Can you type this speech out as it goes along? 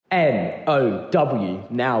NOW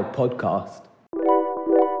Now podcast.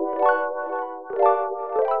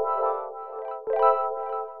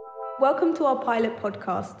 Welcome to our pilot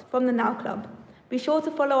podcast from the Now Club. Be sure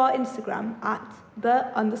to follow our Instagram at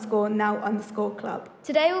 _now_club.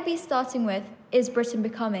 Today we'll be starting with, is Britain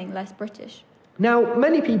becoming less British? Now,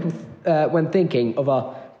 many people, when thinking of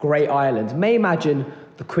our great island, may imagine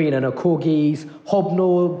the Queen and her corgis,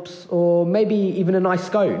 hobnobs, or maybe even a nice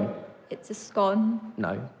scone. It's a scone.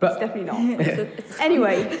 No, but... It's definitely not. It's a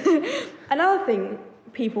anyway, another thing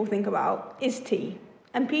people think about is tea.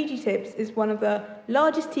 And PG Tips is one of the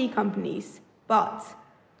largest tea companies, but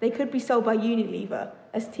they could be sold by Unilever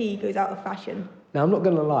as tea goes out of fashion. Now, I'm not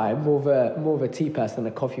going to lie, I'm more of a tea person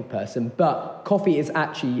than a coffee person, but coffee is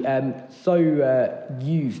actually so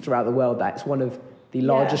used throughout the world that it's one of the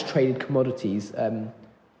largest traded commodities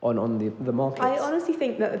on the markets. I honestly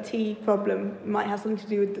think that a tea problem might have something to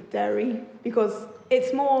do with the dairy, because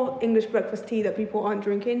it's more English breakfast tea that people aren't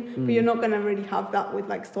drinking, but you're not going to really have that with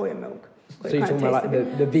like soya milk. So you're talking about like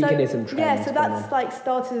the veganism trend? Yeah, so that's like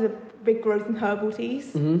started a big growth in herbal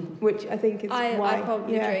teas, which I think is why... I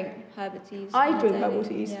probably drink herbal teas. I drink herbal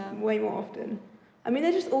teas way more often. I mean,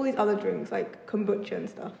 there's just all these other drinks like kombucha and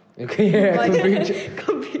stuff. Okay, like,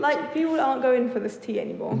 kombucha. Like, people aren't going for this tea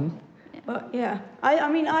anymore. But yeah, I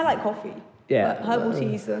mean, I like coffee. Yeah. But herbal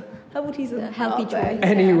teas are a healthy choice.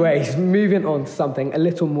 Anyways, moving on to something a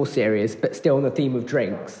little more serious, but still on the theme of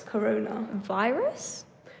drinks. Corona. Virus?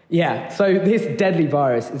 Yeah, so this deadly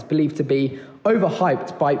virus is believed to be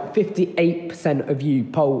overhyped by 58% of you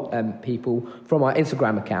poll people from our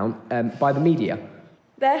Instagram account by the media.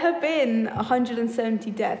 There have been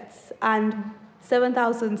 170 deaths and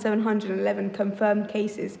 7,711 confirmed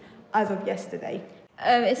cases as of yesterday.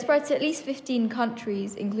 It spread to at least 15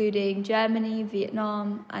 countries, including Germany,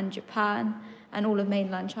 Vietnam and Japan, and all of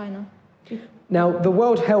mainland China. Now, the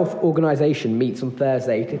World Health Organization meets on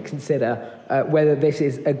Thursday to consider whether this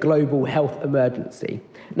is a global health emergency.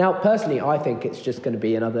 Now, personally, I think it's just going to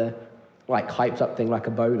be another, like, hyped-up thing like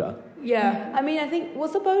Ebola. Yeah, I mean, I think,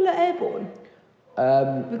 was Ebola airborne?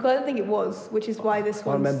 Because I don't think it was, which is why this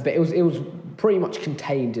one. I remember, but it was pretty much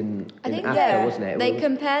contained in Africa, wasn't it? They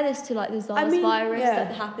compare this to like the SARS virus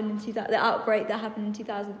that happened in the outbreak that happened in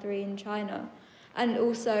 2003 in China, and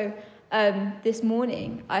also this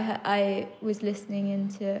morning I was listening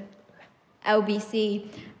into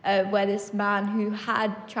LBC where this man who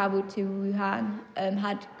had travelled to Wuhan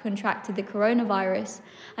had contracted the coronavirus,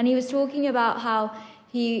 and he was talking about how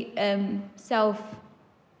he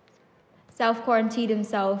self-quarantined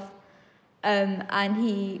himself and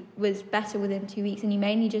he was better within 2 weeks, and he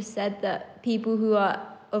mainly just said that people who are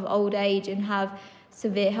of old age and have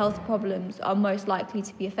severe health problems are most likely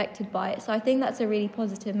to be affected by it. So I think that's a really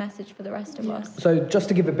positive message for the rest of us. So just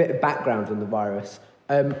to give a bit of background on the virus,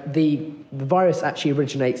 the virus actually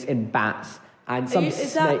originates in bats, and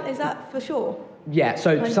is that for sure? Yeah,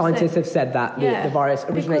 so 100%. Scientists have said that the virus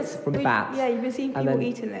originates from bats. Yeah, you've been seeing people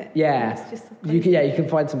eating it. Yeah, you can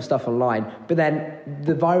find some stuff online. But then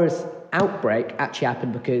the virus outbreak actually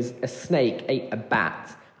happened because a snake ate a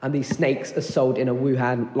bat, and these snakes are sold in a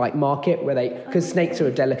Wuhan like market because snakes are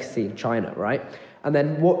a delicacy in China, right? And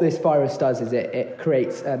then what this virus does is it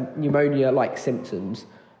creates pneumonia-like symptoms.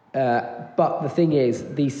 But the thing is,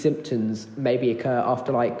 these symptoms maybe occur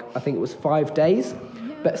after I think it was 5 days.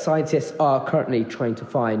 But scientists are currently trying to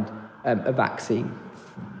find a vaccine.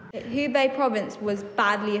 Hubei province was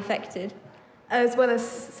badly affected, as well as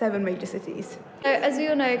 7 major cities. So, as we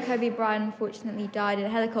all know, Kobe Bryant unfortunately died in a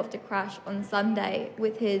helicopter crash on Sunday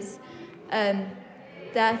with his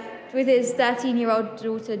 13-year-old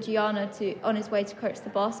daughter Gianna on his way to coach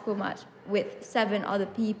the basketball match with 7 other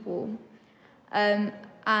people. And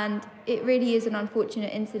it really is an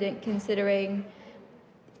unfortunate incident, considering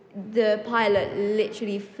the pilot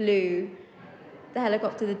literally flew the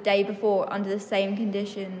helicopter the day before under the same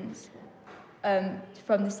conditions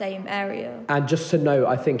from the same area. And just to note,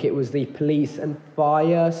 I think it was the police and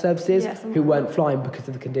fire services who weren't flying because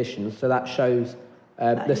of the conditions. So that shows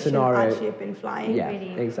the scenario. Actually have been flying. Yeah,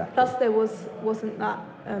 exactly. Plus, there wasn't that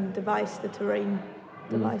device, the terrain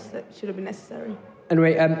device, that should have been necessary.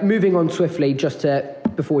 Anyway, moving on swiftly,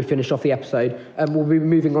 before we finish off the episode, we'll be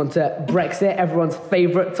moving on to Brexit, everyone's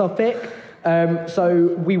favourite topic.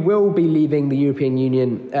 So we will be leaving the European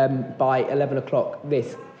Union by 11 o'clock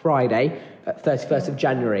this Friday, 31st of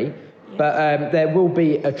January. Yeah. But there will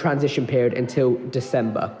be a transition period until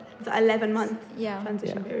December. It's 11-month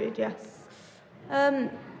transition period, yes.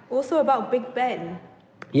 Also about Big Ben.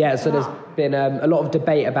 Yeah, so there's been a lot of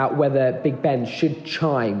debate about whether Big Ben should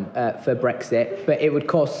chime for Brexit, but it would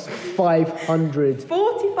cost 45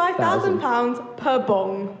 £5,000 per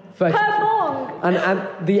bong. For- Per bong!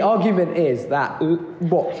 And the argument is that,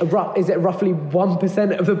 is it roughly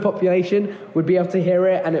 1% of the population would be able to hear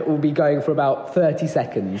it, and it will be going for about 30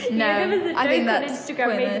 seconds? No, There was a I think joke on that's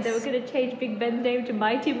Instagram made that they were pointless. going to change Big Ben's name to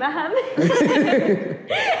Mighty Man. And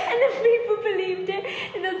then people believed it.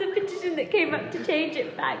 And there was a petition that came up to change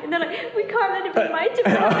it back. And they're like, we can't let it be Mighty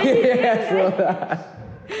Man. Yes.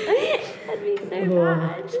 That'd be so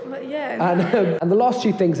bad. But yeah. And the last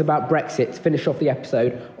two things about Brexit, to finish off the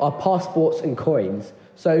episode, are passports and coins.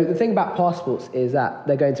 So the thing about passports is that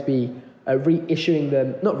they're going to be not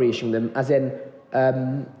reissuing them, as in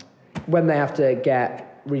when they have to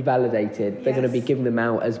get revalidated, they're going to be giving them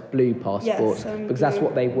out as blue passports, because that's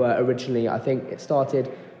what they were originally. I think it started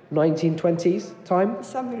 1920s time.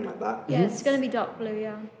 Something like that. Yeah, it's going to be dark blue,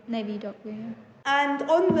 yeah. Navy dark blue, yeah. And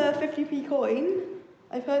on the 50p coin,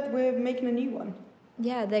 I've heard we're making a new one.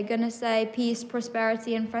 Yeah, they're going to say peace,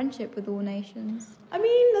 prosperity and friendship with all nations. I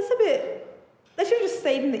mean, that's a bit... They should have just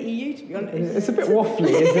stayed in the EU, to be honest. It's a bit waffly,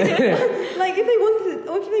 isn't it? Like, if they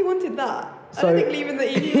wanted that, I don't think leaving the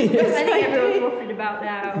EU is the best I think idea. everyone's waffling about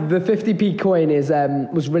now. The 50p coin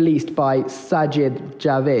was released by Sajid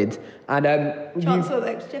Javid, and Chancellor of the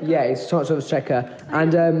Exchequer. Yeah, it's Chancellor of the Exchequer.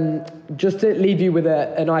 And just to leave you with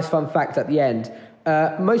a nice fun fact at the end,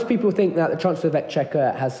 most people think that the Chancellor of the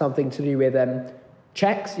Exchequer has something to do with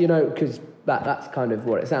checks, because that's kind of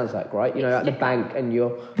what it sounds like, right? At the bank, and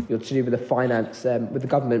you're to do with the finance with the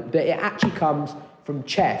government. But it actually comes from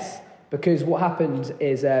chess, because what happened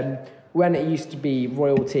is when it used to be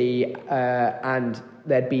royalty and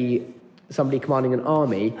there'd be somebody commanding an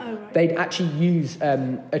army, they'd actually use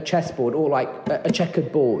a chessboard or like a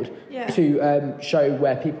checkered board to show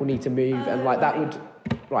where people need to move, and that would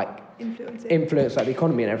influence the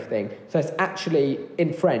economy and everything. So it's actually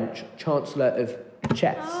in French, Chancellor of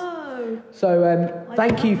Chess. Oh. So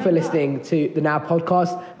thank you for listening to the Now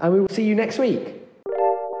podcast, and we will see you next week.